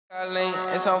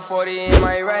It's on 40 in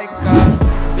my right car.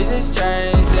 Bitches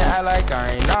change, they act like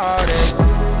I ain't all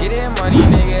this. Getting money,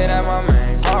 nigga, that my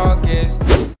main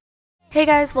focus. Hey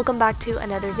guys, welcome back to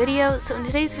another video. So in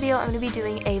today's video, I'm going to be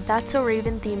doing a That's So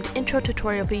Raven themed intro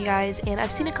tutorial for you guys. And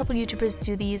I've seen a couple YouTubers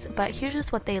do these, but here's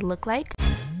just what they look like.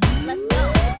 Let's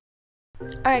go!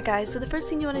 Alright guys, so the first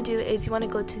thing you want to do is you want to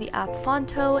go to the app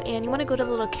Fonto, and you want to go to the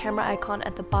little camera icon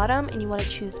at the bottom, and you want to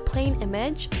choose plain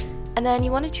image. And then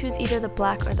you want to choose either the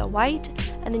black or the white,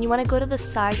 and then you want to go to the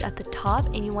size at the top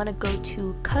and you want to go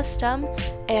to custom,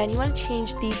 and you want to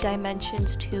change the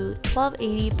dimensions to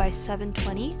 1280 by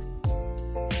 720.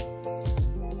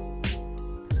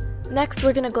 Next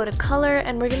we're going to go to color,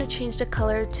 and we're going to change the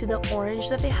color to the orange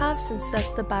that they have, since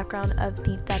that's the background of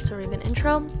the That's So Raven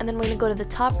intro. And then we're going to go to the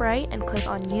top right and click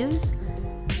on use.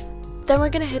 Then we're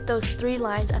going to hit those three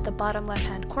lines at the bottom left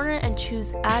hand corner and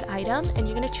choose add item, and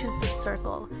you're going to choose the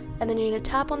circle. And then you're going to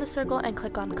tap on the circle and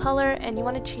click on color, and you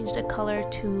want to change the color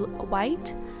to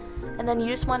white. And then you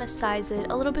just want to size it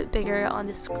a little bit bigger on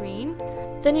the screen.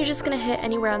 Then you're just going to hit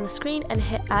anywhere on the screen and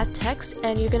hit add text,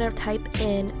 and you're going to type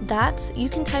in that's. You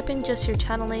can type in just your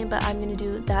channel name, but I'm going to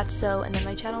do that's so and then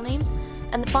my channel name.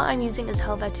 And the font I'm using is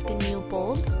Helvetica New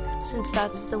Bold, since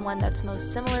that's the one that's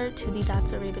most similar to the That's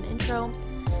So Raven intro.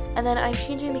 And then I'm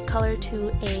changing the color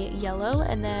to a yellow,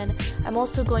 and then I'm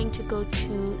also going to go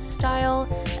to style,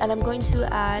 and I'm going to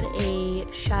add a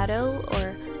shadow,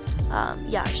 or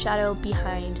shadow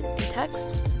behind the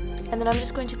text. And then I'm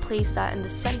just going to place that in the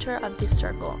center of the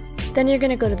circle. Then you're going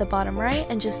to go to the bottom right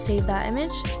and just save that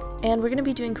image. And we're going to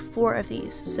be doing 4 of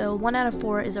these, so 1 out of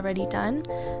 4 is already done.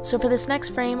 So for this next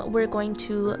frame, we're going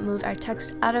to move our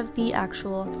text out of the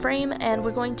actual frame, and we're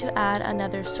going to add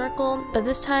another circle, but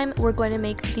this time we're going to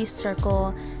make the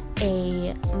circle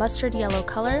a mustard yellow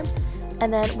color,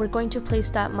 and then we're going to place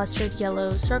that mustard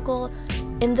yellow circle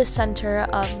in the center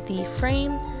of the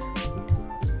frame.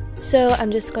 So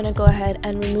I'm just going to go ahead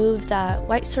and remove that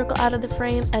white circle out of the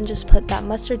frame and just put that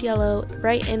mustard yellow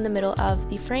right in the middle of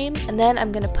the frame, and then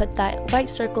I'm going to put that white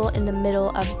circle in the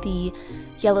middle of the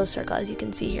yellow circle, as you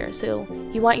can see here. So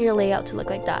you want your layout to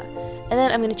look like that. And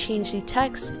then I'm going to change the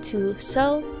text to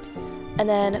so, and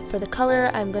then for the color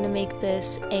I'm going to make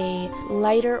this a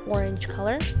lighter orange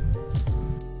color,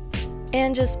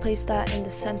 and just place that in the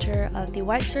center of the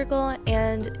white circle,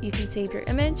 and you can save your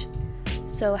image.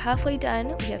 So halfway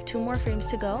done, we have 2 more frames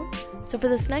to go. So for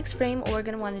this next frame, what we're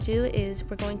going to want to do is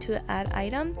we're going to add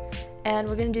item, and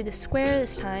we're going to do the square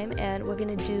this time, and we're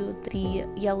going to do the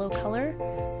yellow color,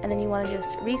 and then you want to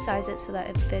just resize it so that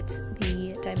it fits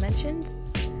the dimensions.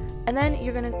 And then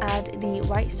you're going to add the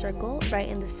white circle right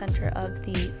in the center of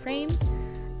the frame.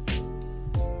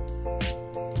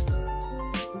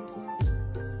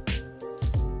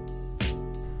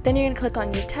 Then you're going to click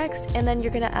on your text, and then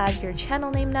you're going to add your channel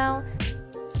name now.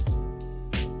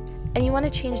 And you want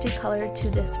to change the color to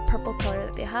this purple color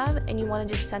that they have, and you want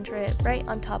to just center it right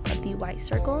on top of the white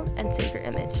circle and save your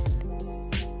image.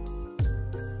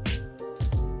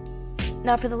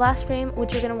 Now for the last frame,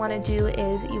 what you're going to want to do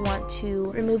is you want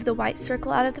to remove the white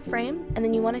circle out of the frame, and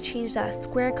then you want to change that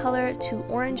square color to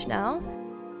orange now.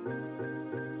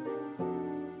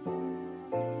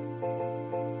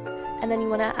 And then you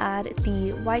want to add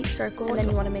the white circle, and then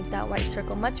you want to make that white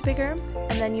circle much bigger,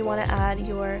 and then you want to add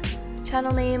your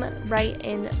channel name right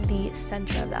in the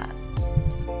center of that.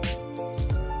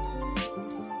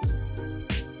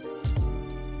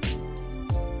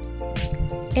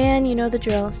 And you know the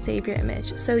drill, save your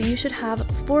image. So you should have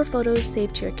 4 photos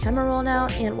saved to your camera roll now,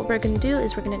 and what we're going to do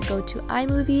is we're going to go to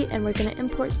iMovie, and we're going to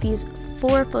import these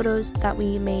 4 photos that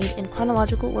we made in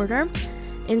chronological order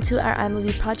into our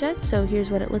iMovie project. So here's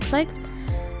what it looks like.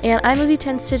 And iMovie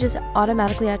tends to just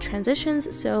automatically add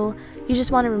transitions, so you just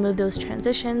want to remove those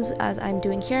transitions, as I'm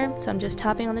doing here. So I'm just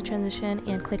tapping on the transition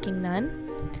and clicking none.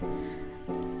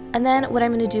 And then what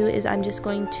I'm going to do is I'm just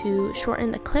going to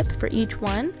shorten the clip for each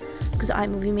one, because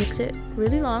iMovie makes it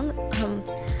really long.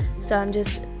 So I'm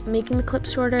just making the clip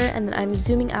shorter, and then I'm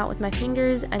zooming out with my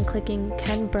fingers and clicking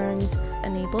Ken Burns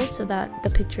enabled so that the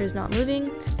picture is not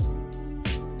moving.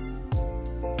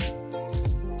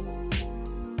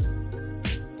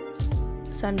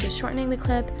 So I'm just shortening the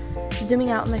clip,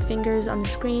 zooming out with my fingers on the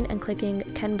screen, and clicking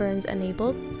Ken Burns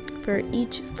enabled for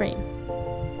each frame.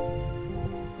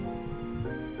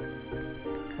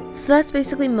 So that's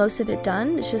basically most of it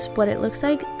done. It's just what it looks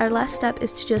like. Our last step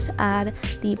is to just add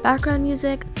the background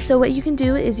music. So what you can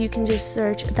do is you can just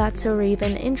search That's So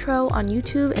Raven intro on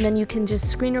YouTube, and then you can just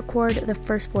screen record the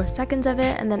first 4 seconds of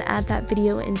it, and then add that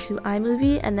video into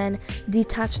iMovie, and then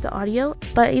detach the audio.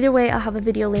 But either way, I'll have a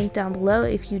video linked down below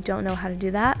if you don't know how to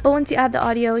do that. But once you add the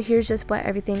audio, here's just what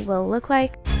everything will look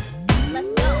like.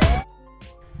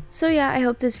 So yeah, I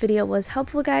hope this video was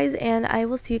helpful, guys, and I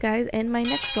will see you guys in my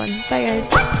next one. Bye,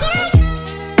 guys.